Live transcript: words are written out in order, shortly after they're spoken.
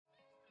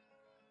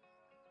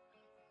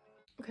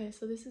Okay,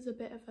 so this is a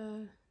bit of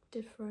a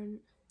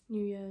different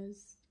New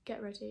Year's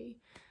get ready.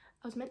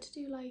 I was meant to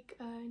do like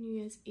a New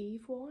Year's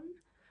Eve one,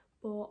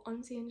 but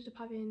honestly ended up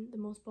having the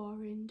most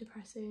boring,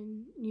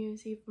 depressing New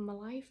Year's Eve of my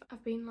life.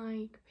 I've been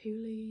like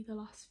poorly the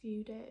last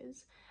few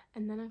days,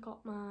 and then I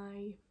got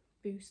my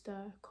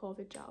booster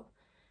COVID jab,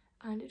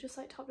 and it just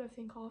like topped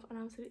everything off, and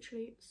I was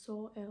literally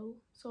so ill,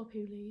 so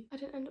poorly. I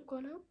didn't end up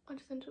going out, I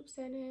just ended up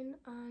staying in,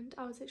 and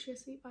I was literally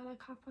asleep by like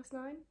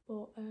 9:30.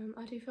 But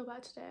I do feel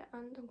better today,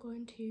 and I'm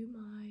going to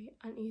my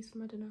auntie's for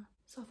my dinner,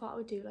 so I thought I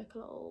would do like a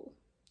little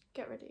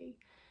get ready,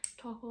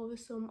 talk over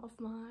some of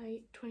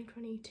my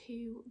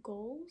 2022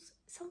 goals.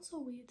 It sounds so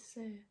weird to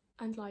say,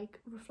 and like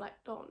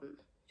reflect on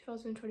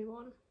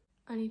 2021.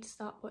 I need to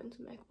start putting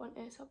some makeup on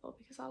ASAP though,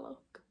 because I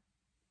look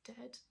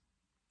dead,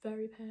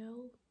 very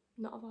pale,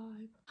 not a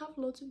vibe. I have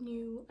loads of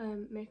new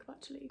makeup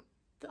actually.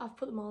 I've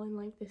put them all in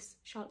like this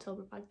Charlotte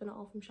Tilbury bag. They're not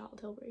all from Charlotte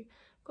Tilbury.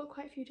 I've got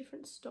quite a few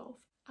different stuff.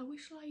 I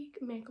wish like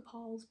makeup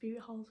hauls, beauty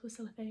hauls were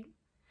still a thing,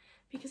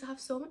 because I have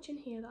so much in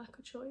here that I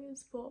could show you,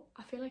 but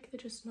I feel like they're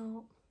just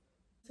not.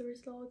 There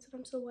is loads and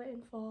I'm still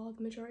waiting for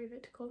the majority of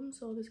it to come,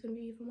 so there's going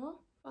to be even more.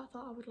 But I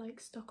thought I would like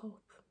stock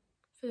up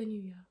for the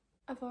new year.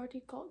 I've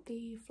already got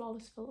the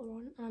flawless filter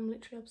on and I'm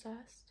literally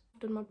obsessed.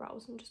 I've done my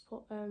brows and just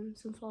put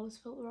some flawless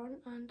filter on,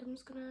 and I'm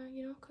just gonna,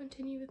 you know,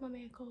 continue with my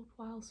makeup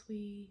whilst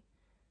we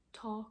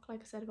talk,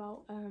 like I said,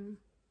 about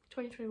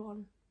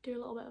 2021. Do a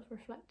little bit of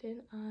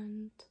reflecting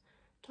and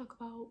talk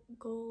about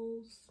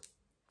goals,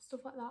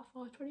 stuff like that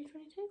for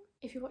 2022.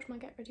 If you watched my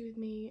get ready with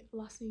me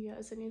last New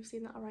Year's, then you've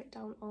seen that I write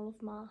down all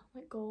of my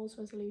like goals,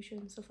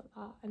 resolutions, stuff like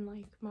that, and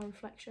like my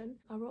reflection.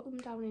 I wrote them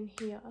down in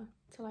here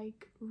to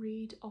like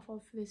read off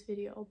of for this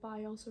video, but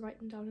I also write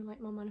them down in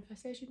like my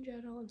manifestation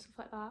journal and stuff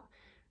like that,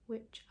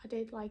 which I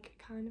did like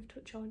kind of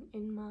touch on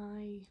in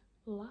my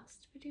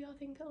last video, I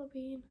think it'll have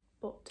been.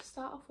 But to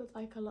start off with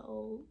like a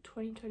little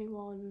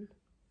 2021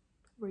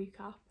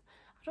 recap,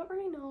 I don't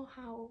really know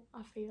how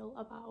I feel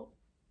about,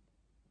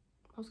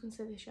 I was gonna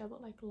say this year,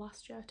 but like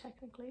last year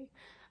technically.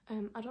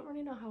 I don't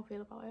really know how I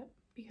feel about it,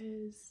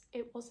 because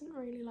it wasn't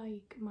really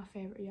like my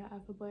favourite year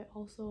ever, but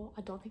also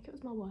I don't think it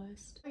was my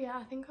worst. But yeah,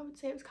 I think I would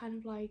say it was kind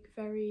of like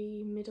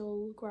very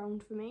middle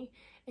ground for me.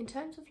 In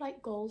terms of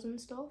like goals and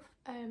stuff,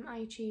 I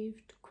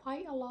achieved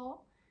quite a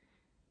lot.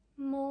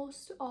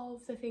 Most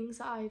of the things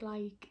that I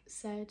like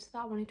said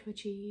that I wanted to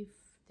achieve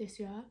this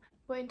year,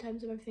 but in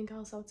terms of everything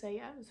else, I would say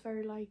yeah, it was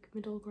very like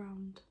middle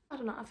ground. I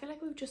don't know, I feel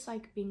like we've just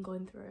like been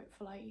going through it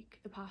for like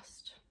the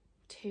past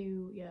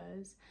 2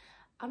 years.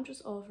 I'm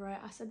just over it.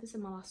 I said this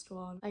in my last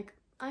one, like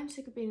I'm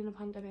sick of being in a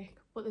pandemic,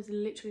 but there's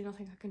literally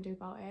nothing I can do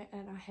about it,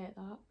 and I hate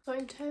that. So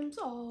in terms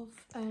of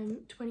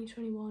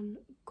 2021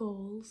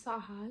 goals that I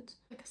had,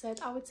 like I said,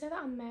 I would say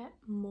that I met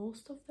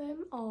most of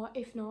them, or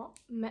if not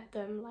met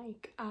them,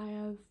 like I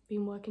have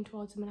been working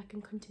towards them and I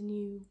can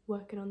continue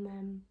working on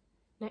them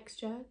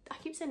next year. I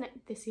keep saying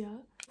this year.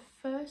 The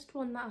first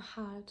one that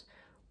I had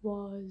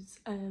was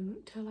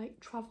to like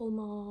travel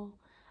more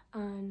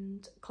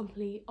and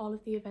complete all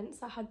of the events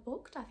that I had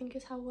booked, I think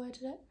is how I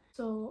worded it.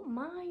 So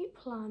my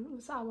plan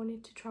was that I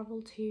wanted to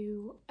travel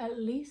to at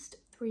least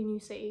 3 new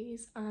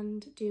cities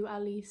and do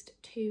at least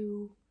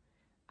 2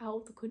 out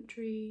of the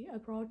country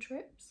abroad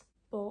trips.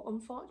 But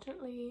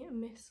unfortunately,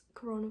 Miss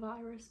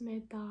Coronavirus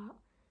made that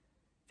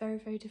very,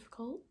 very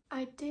difficult.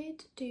 I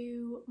did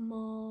do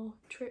more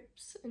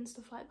trips and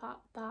stuff like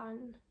that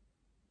than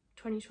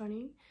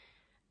 2020.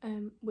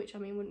 Which I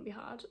mean wouldn't be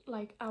hard.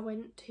 Like I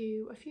went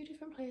to a few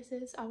different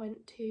places. I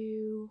went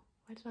to,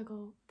 where did I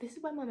go? This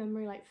is where my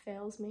memory like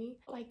fails me.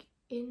 Like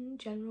in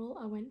general,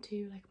 I went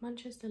to like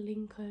Manchester,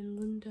 Lincoln,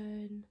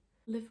 London,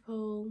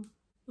 Liverpool,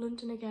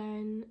 London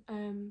again.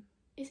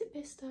 Is it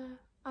Bicester?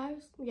 I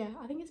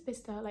think it's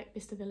Bicester, like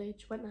Bicester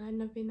Village. Went there, I'd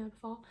never been there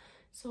before.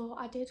 So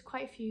I did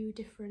quite a few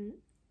different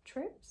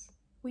trips,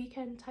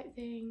 weekend type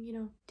thing, you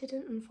know.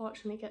 Didn't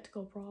unfortunately get to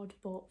go abroad,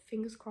 but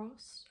fingers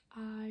crossed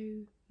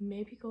I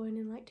may be going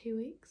in like 2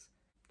 weeks.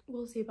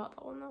 We'll see about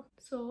that one though.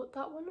 So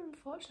that one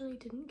unfortunately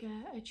didn't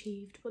get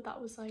achieved, but that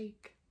was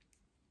like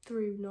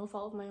through no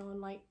fault of my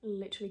own, like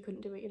literally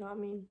couldn't do it, you know what I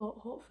mean? But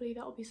hopefully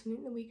that'll be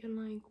something that we can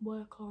like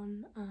work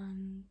on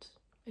and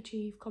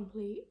achieve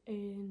complete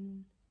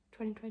in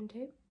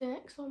 2022. The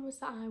next one was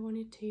that I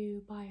wanted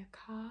to buy a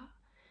car,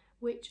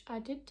 which I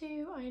did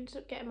do. I ended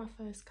up getting my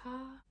first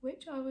car,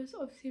 which I was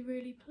obviously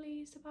really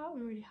pleased about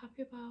and really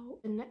happy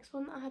about. The next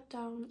one that I had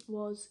down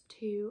was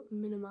to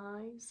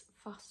minimise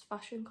fast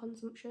fashion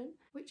consumption,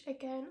 which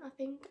again I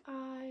think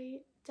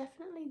I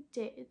definitely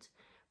did,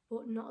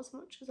 but not as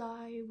much as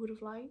I would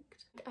have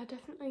liked. I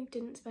definitely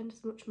didn't spend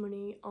as much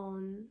money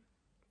on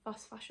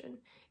fast fashion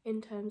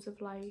in terms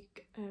of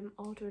like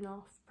ordering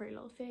off Pretty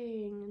Little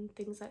Thing and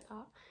things like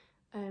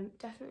that.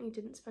 Definitely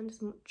didn't spend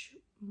as much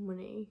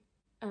money.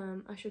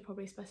 I should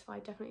probably specify,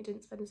 definitely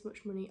didn't spend as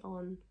much money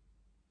on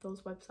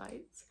those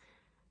websites,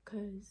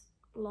 because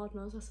Lord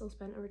knows I still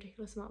spent a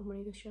ridiculous amount of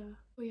money this year.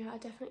 But yeah, I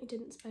definitely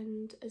didn't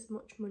spend as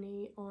much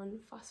money on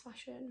fast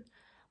fashion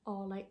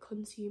or like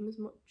consume as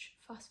much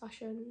fast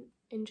fashion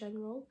in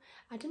general.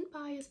 I didn't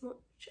buy as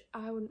much,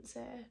 I wouldn't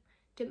say,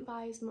 didn't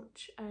buy as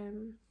much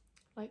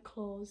like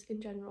clothes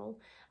in general.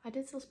 I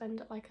did still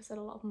spend, like I said,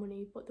 a lot of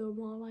money, but they were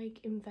more like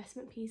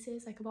investment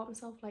pieces. Like I bought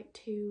myself like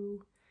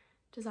 2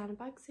 designer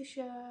bags this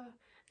year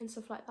and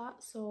stuff like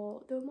that,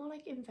 so they were more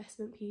like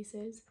investment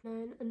pieces. And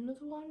then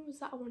another one was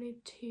that I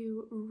wanted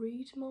to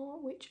read more,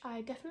 which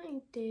I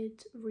definitely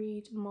did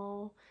read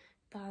more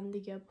than the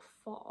year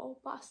before,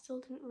 but I still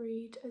didn't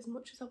read as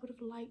much as I would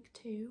have liked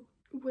to,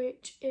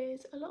 which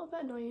is a little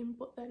bit annoying,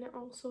 but then it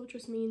also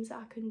just means that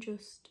I can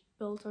just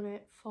build on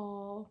it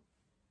for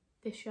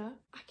this year.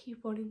 I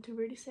keep wanting to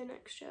really say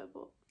next year,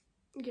 but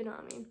you know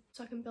what I mean.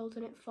 So I can build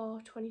on it for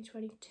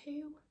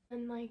 2022.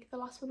 And like the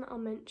last one that I'll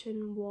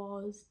mention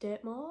was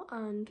date more.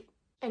 And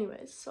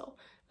anyways, so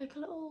like a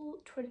little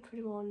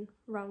 2021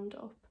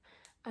 roundup.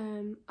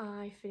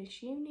 I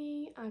finished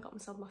uni, I got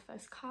myself my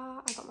first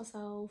car, I got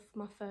myself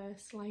my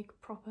first like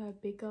proper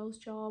big girls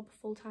job,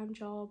 full-time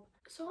job.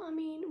 So I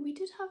mean, we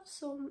did have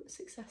some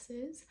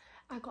successes.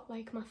 I got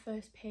like my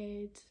first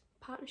paid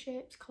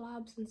partnerships,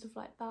 collabs and stuff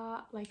like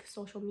that, like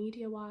social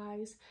media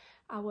wise.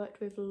 I worked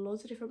with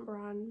loads of different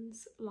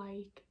brands,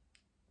 like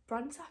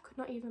brands that I could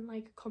not even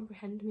like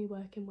comprehend me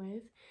working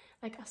with.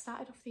 Like I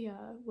started off the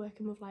year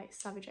working with like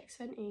Savage X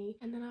Fenty,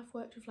 and then I've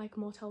worked with like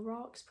Motel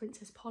Rocks,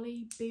 Princess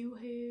Polly,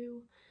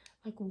 Boohoo,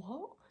 like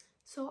what?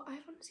 So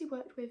I've honestly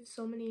worked with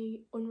so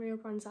many unreal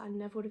brands that I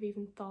never would have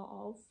even thought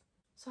of.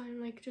 So I'm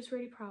like just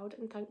really proud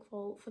and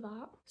thankful for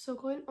that. So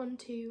going on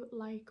to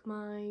like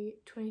my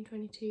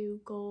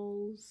 2022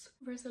 goals,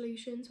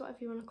 resolutions, whatever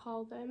you want to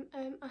call them,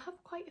 I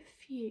have quite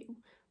a few,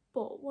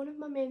 but one of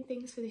my main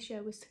things for this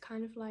year was to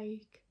kind of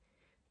like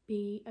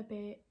be a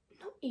bit,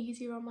 not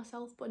easier on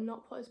myself, but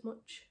not put as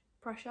much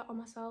pressure on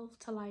myself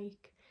to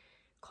like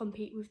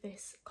compete with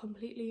this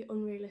completely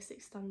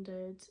unrealistic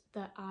standard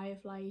that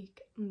I've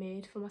like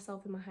made for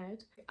myself in my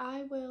head.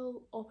 I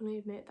will openly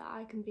admit that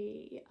I can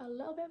be a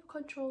little bit of a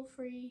control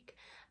freak,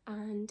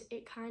 and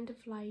it kind of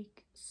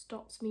like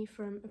stops me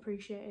from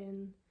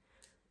appreciating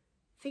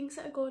things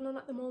that are going on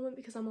at the moment,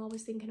 because I'm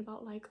always thinking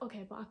about like,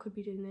 okay, but I could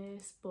be doing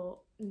this, but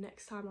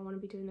next time I want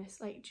to be doing this.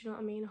 Like, do you know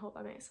what I mean? I hope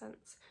that makes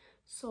sense.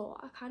 So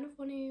I kind of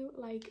want to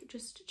like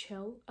just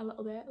chill a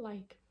little bit.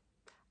 Like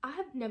I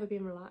have never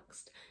been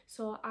relaxed,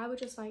 so I would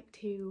just like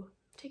to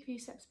take a few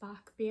steps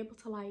back, be able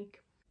to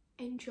like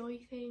enjoy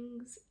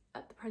things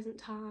at the present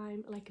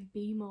time, like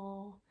be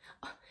more,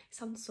 it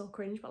sounds so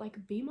cringe, but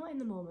like be more in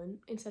the moment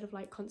instead of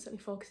like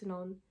constantly focusing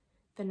on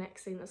the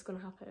next thing that's going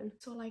to happen.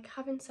 So like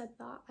having said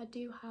that, I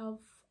do have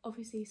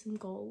obviously some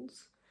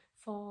goals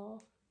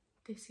for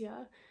this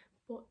year,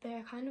 but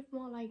they're kind of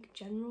more like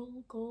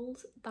general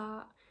goals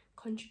that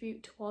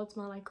contribute towards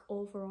my like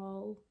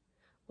overall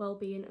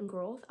well-being and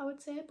growth, I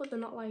would say, but they're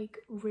not like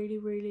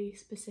really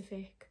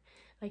specific,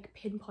 like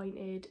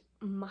pinpointed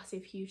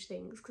massive huge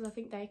things, because I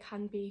think they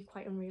can be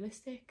quite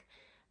unrealistic.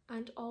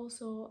 And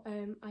also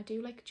I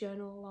do like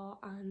journal a lot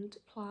and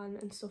plan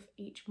and stuff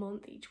each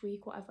month, each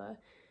week, whatever.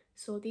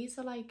 So these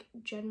are like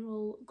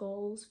general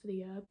goals for the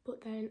year,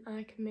 but then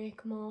I can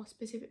make more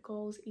specific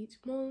goals each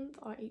month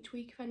or each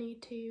week if I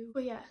need to.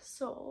 But yeah,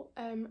 so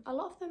a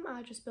lot of them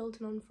are just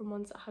building on from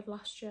ones that I had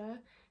last year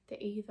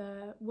that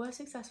either were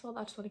successful that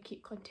I just want to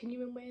keep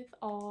continuing with,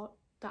 or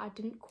that I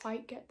didn't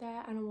quite get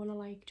there and I want to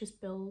like just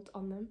build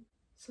on them.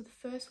 So the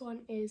first one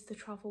is the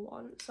travel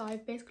one. So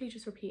I've basically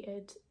just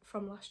repeated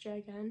from last year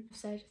again. I've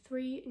said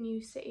 3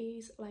 new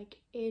cities like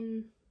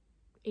in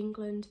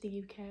England,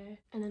 the UK,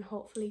 and then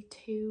hopefully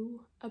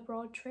 2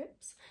 abroad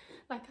trips.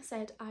 Like I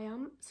said, I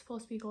am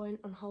supposed to be going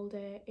on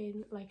holiday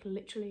in like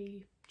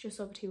literally just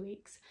over 2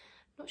 weeks.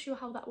 Not sure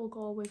how that will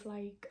go with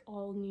like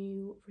all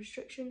new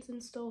restrictions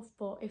and stuff,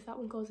 but if that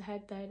one goes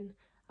ahead, then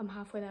I'm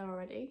halfway there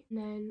already. And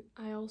then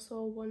I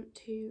also want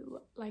to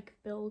like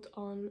build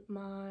on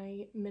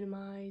my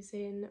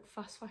minimizing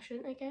fast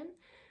fashion again.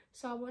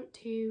 So I want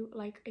to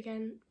like,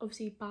 again,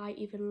 obviously buy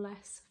even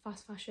less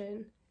fast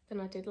fashion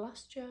than I did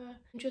last year,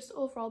 and just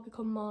overall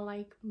become more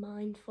like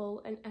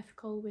mindful and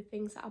ethical with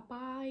things that I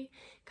buy,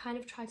 kind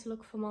of try to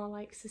look for more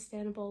like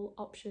sustainable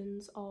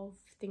options of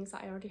things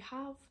that I already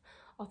have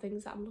or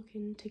things that I'm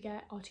looking to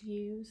get or to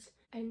use.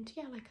 And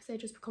yeah, like I say,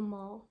 just become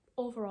more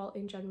overall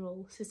in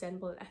general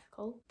sustainable and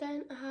ethical.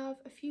 Then I have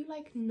a few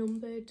like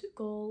numbered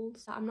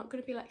goals that I'm not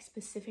going to be like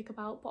specific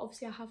about, but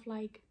obviously I have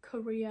like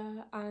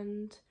career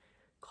and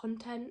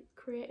content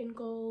creating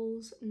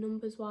goals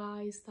numbers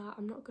wise that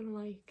I'm not gonna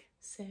like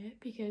say,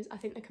 because I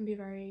think they can be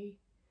very,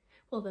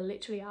 well, they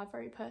literally are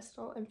very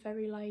personal and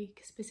very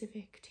like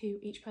specific to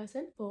each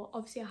person. But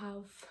obviously I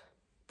have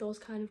those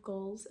kind of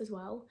goals as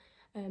well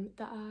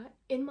that are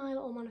in my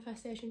little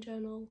manifestation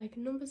journal, like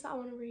numbers that I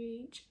want to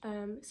reach,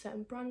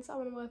 certain brands that I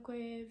want to work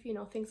with, you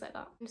know, things like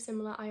that. And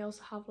similar, I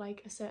also have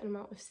like a certain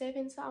amount of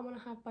savings that I want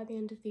to have by the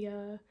end of the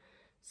year.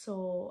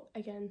 So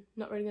again,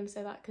 not really going to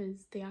say that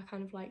because they are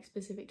kind of like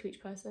specific to each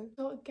person.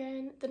 So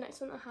again, the next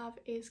one I have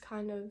is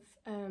kind of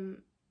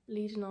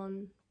leading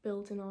on,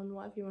 building on,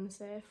 whatever you want to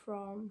say,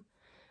 from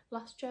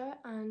last year,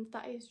 and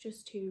that is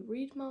just to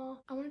read more.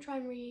 I want to try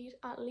and read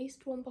at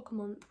least one book a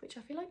month, which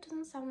I feel like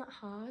doesn't sound that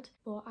hard,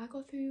 but I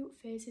go through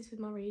phases with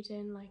my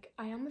reading. Like,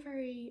 I am a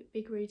very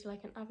big reader,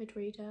 like an avid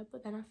reader,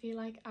 but then I feel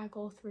like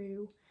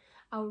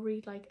I'll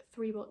read like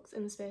 3 books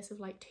in the space of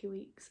like 2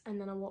 weeks, and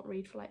then I won't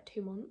read for like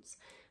 2 months.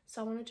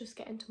 So I want to just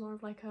get into more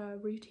of like a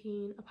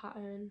routine, a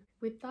pattern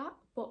with that.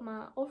 But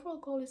my overall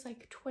goal is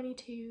like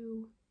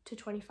 22 to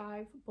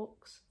 25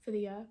 books for the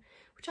year,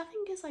 which I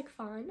think is like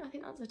fine. I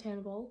think that's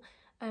attainable.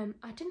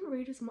 I didn't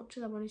read as much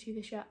as I wanted to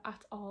this year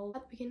at all.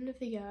 At the beginning of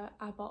the year,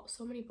 I bought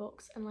so many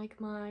books, and like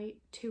my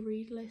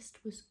to-read list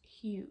was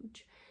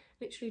huge,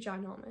 literally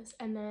ginormous.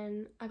 And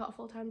then I got a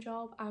full-time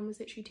job and was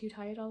literally too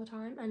tired all the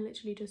time, and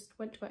literally just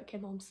went to work,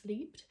 came home,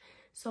 slept.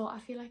 So I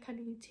feel like I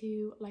need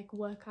to like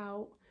work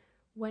out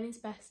when is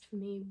best for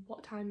me,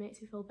 what time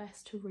makes me feel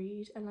best to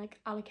read, and like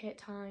allocate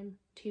time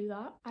to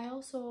that. I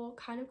also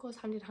kind of goes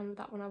hand in hand with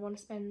that when I want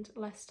to spend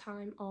less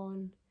time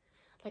on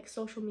like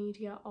social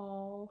media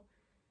or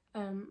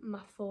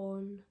my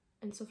phone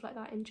and stuff like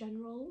that in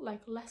general,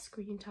 like less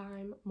screen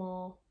time,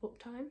 more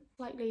book time.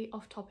 Slightly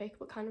off topic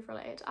but kind of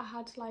related, I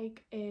had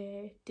like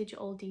a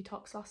digital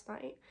detox last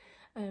night.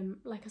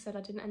 Like I said,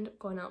 I didn't end up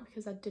going out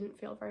because I didn't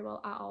feel very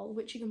well at all,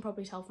 which you can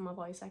probably tell from my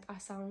voice. Like, I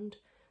sound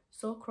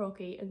so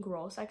croaky and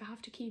gross. Like, I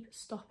have to keep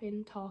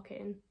stopping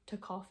talking to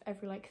cough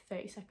every like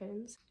 30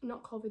 seconds.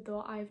 Not COVID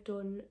though, I've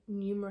done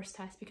numerous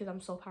tests because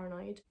I'm so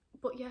paranoid.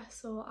 But yeah,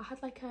 so I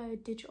had like a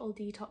digital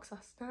detox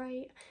last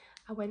night.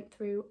 I went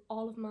through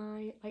all of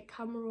my like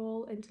camera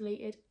roll and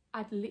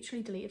I'd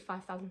literally deleted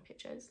 5,000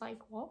 pictures. Like,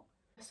 what?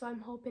 So I'm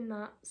hoping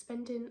that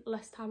spending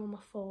less time on my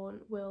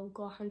phone will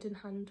go hand in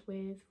hand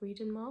with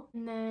reading more.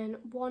 And then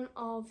one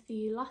of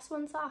the last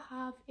ones that I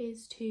have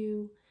is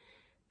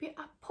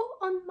I put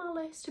on my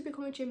list to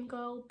become a gym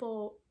girl,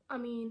 but I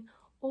mean,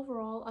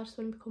 overall I just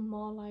want to become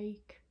more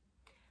like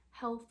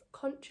health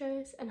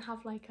conscious and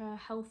have like a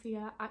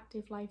healthier,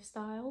 active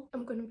lifestyle.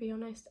 I'm gonna be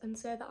honest and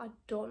say that I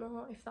don't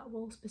know if that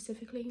will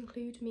specifically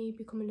include me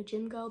becoming a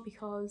gym girl,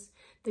 because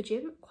the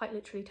gym quite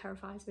literally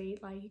terrifies me.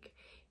 Like,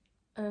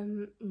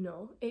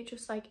 no, it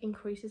just like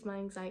increases my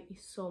anxiety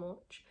so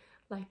much,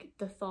 like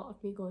the thought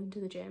of me going to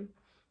the gym.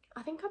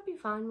 I think I'd be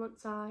fine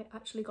once I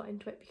actually got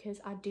into it,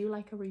 because I do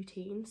like a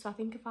routine. So I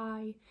think if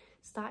I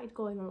started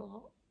going a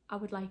lot, I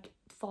would like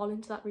fall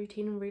into that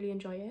routine and really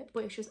enjoy it.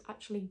 But it's just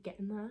actually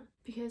getting there,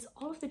 because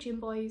all of the gym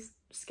boys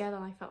scare the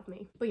life out of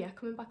me. But yeah,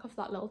 coming back off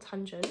that little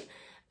tangent,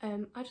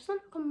 I just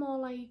want to become more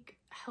like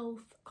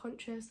health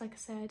conscious, like I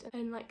said,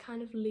 and like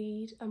kind of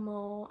lead a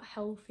more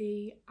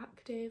healthy,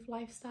 active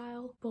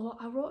lifestyle. But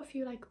I wrote a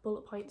few like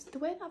bullet points. The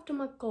way that I've done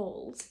my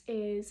goals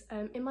is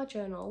in my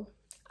journal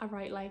I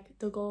write like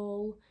the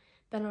goal,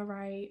 then I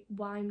write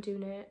why I'm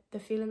doing it, the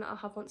feeling that I'll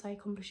have once I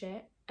accomplish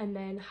it, and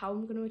then how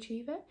I'm going to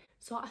achieve it.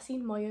 So I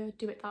seen Moya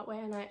do it that way,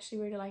 and I actually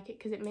really like it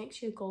because it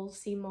makes your goals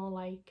seem more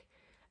like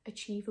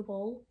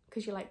achievable,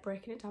 because you're like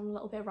breaking it down a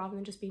little bit rather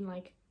than just being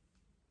like,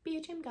 be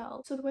a gym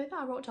girl. So the way that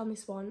I wrote down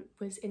this one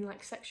was in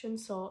like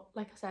sections. So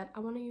like I said, I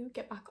want to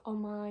get back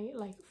on my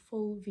like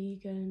full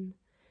vegan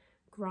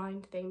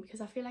grind thing,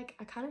 because I feel like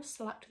I kind of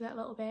slacked with it a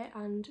little bit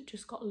and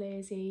just got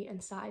lazy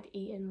and started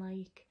eating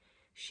like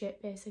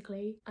shit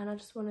basically. And I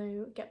just want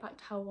to get back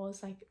to how I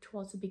was like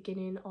towards the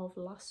beginning of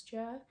last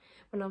year,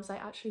 when I was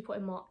like actually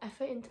putting more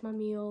effort into my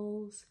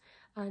meals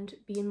and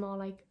being more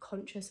like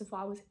conscious of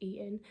what I was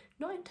eating.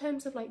 Not in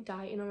terms of like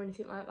dieting or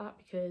anything like that,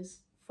 because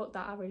fuck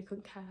that, I really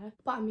couldn't care,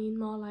 but I mean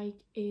more like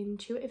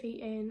intuitive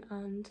eating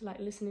and like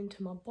listening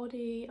to my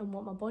body and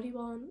what my body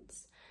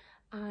wants.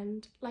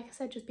 And like I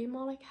said, just being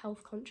more like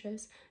health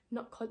conscious,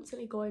 not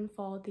constantly going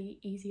for the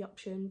easy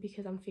option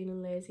because I'm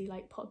feeling lazy.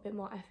 Like, put a bit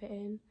more effort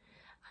in,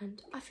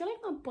 and I feel like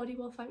my body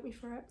will thank me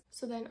for it.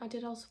 So then I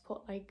did also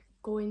put like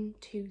going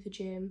to the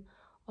gym,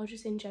 or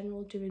just in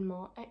general doing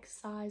more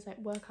exercise, like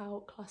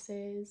workout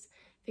classes,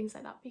 things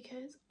like that,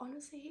 because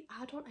honestly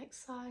I don't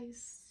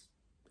exercise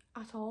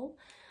at all.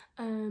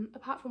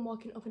 Apart from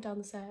walking up and down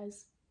the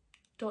stairs,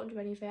 don't do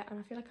any of it, and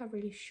I feel like I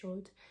really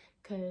should,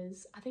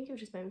 because I think it would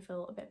just make me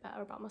feel a bit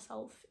better about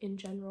myself in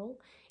general.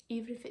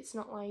 Even if it's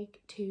not like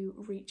to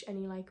reach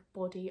any like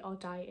body or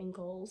dieting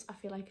goals, I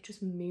feel like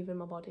just moving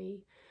my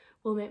body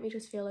will make me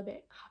just feel a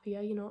bit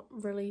happier, you know,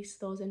 release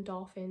those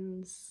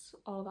endorphins,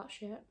 all that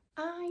shit.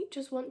 I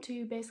just want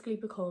to basically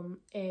become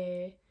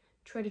a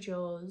Trader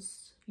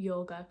Joe's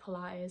yoga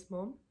Pilates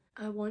mum.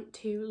 I want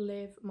to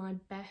live my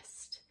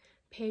best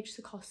Paige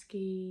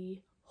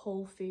Sikorsky,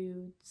 Whole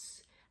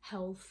Foods,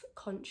 health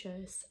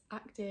conscious,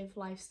 active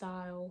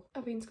lifestyle.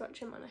 I've been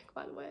scratching my neck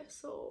by the way,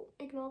 so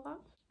ignore that.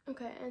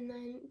 Okay, and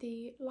then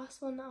the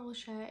last one that I will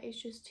share is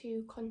just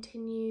to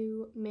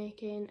continue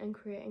making and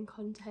creating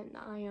content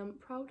that I am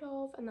proud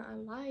of and that I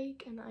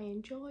like and that I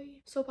enjoy.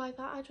 So by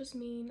that I just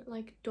mean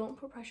like, don't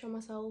put pressure on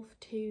myself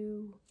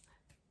to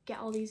get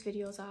all these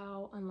videos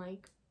out, and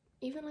like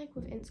even like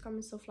with Instagram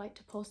and stuff, like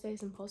to post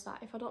this and post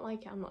that. If I don't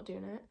like it, I'm not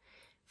doing it.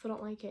 If I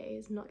don't like it,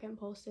 it's not getting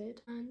posted.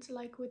 And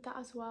like with that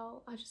as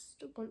well, I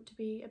just want to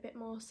be a bit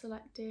more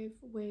selective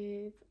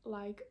with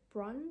like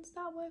brands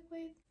that I work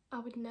with. I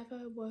would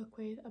never work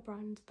with a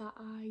brand that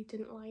I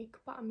didn't like,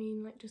 but I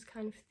mean like just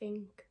kind of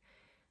think,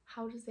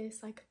 how does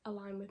this like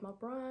align with my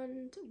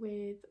brand,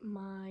 with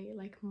my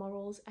like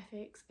morals,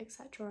 ethics,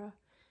 etc.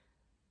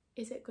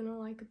 Is it gonna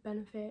like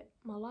benefit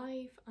my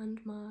life and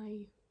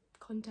my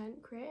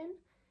content creating?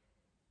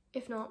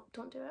 If not,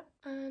 don't do it.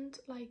 And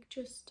like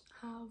just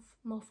have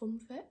more fun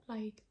with it.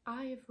 Like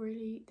I have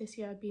really this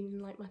year been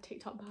in like my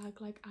TikTok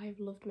bag. Like I have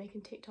loved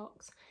making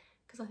TikToks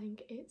because I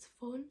think it's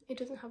fun. It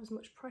doesn't have as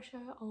much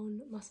pressure on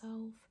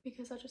myself,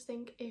 because I just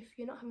think if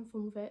you're not having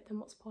fun with it, then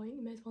what's the point?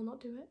 You may as well not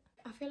do it.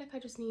 I feel like I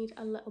just need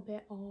a little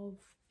bit of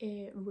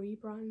a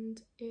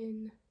rebrand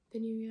in the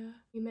new year.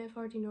 You may have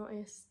already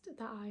noticed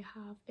that I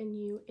have a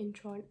new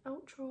intro and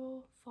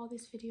outro for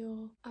this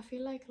video. I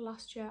feel like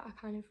last year I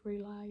kind of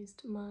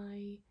realised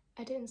my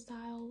editing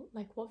style,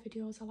 like what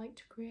videos I like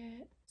to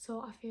create.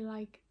 So I feel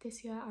like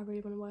this year I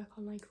really want to work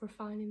on like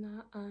refining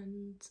that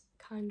and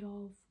kind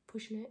of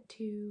pushing it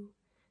to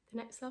the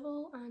next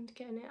level and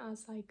getting it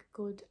as like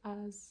good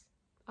as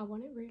I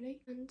want it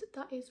really. And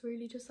that is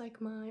really just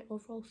like my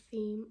overall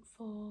theme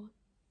for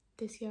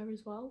this year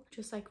as well.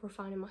 Just like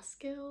refining my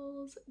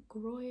skills,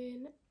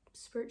 growing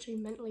spiritually,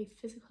 mentally,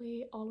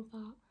 physically, all of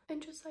that,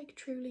 and just like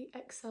truly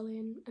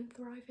excelling and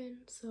thriving.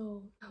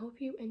 So I hope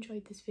you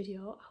enjoyed this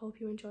video. I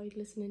hope you enjoyed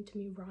listening to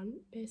me rant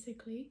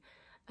basically.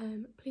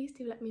 Please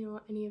do let me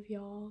know any of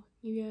your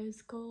New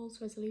Year's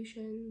goals,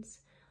 resolutions,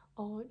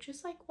 or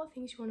just like what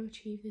things you want to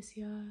achieve this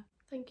year.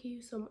 Thank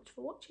you so much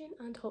for watching,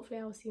 and hopefully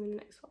I will see you in the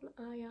next one.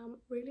 I am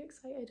really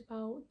excited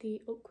about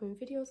the upcoming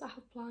videos I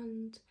have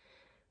planned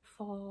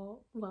for,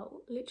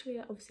 well, literally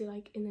obviously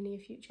like in the near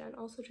future, and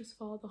also just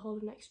for the whole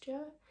of next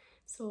year.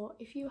 So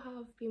if you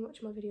have been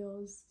watching my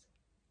videos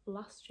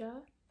last year,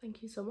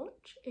 thank you so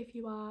much. If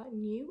you are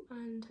new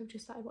and have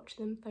just started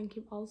watching them, thank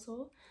you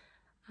also.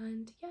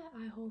 And yeah,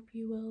 I hope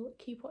you will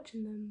keep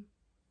watching them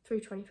through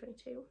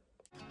 2022.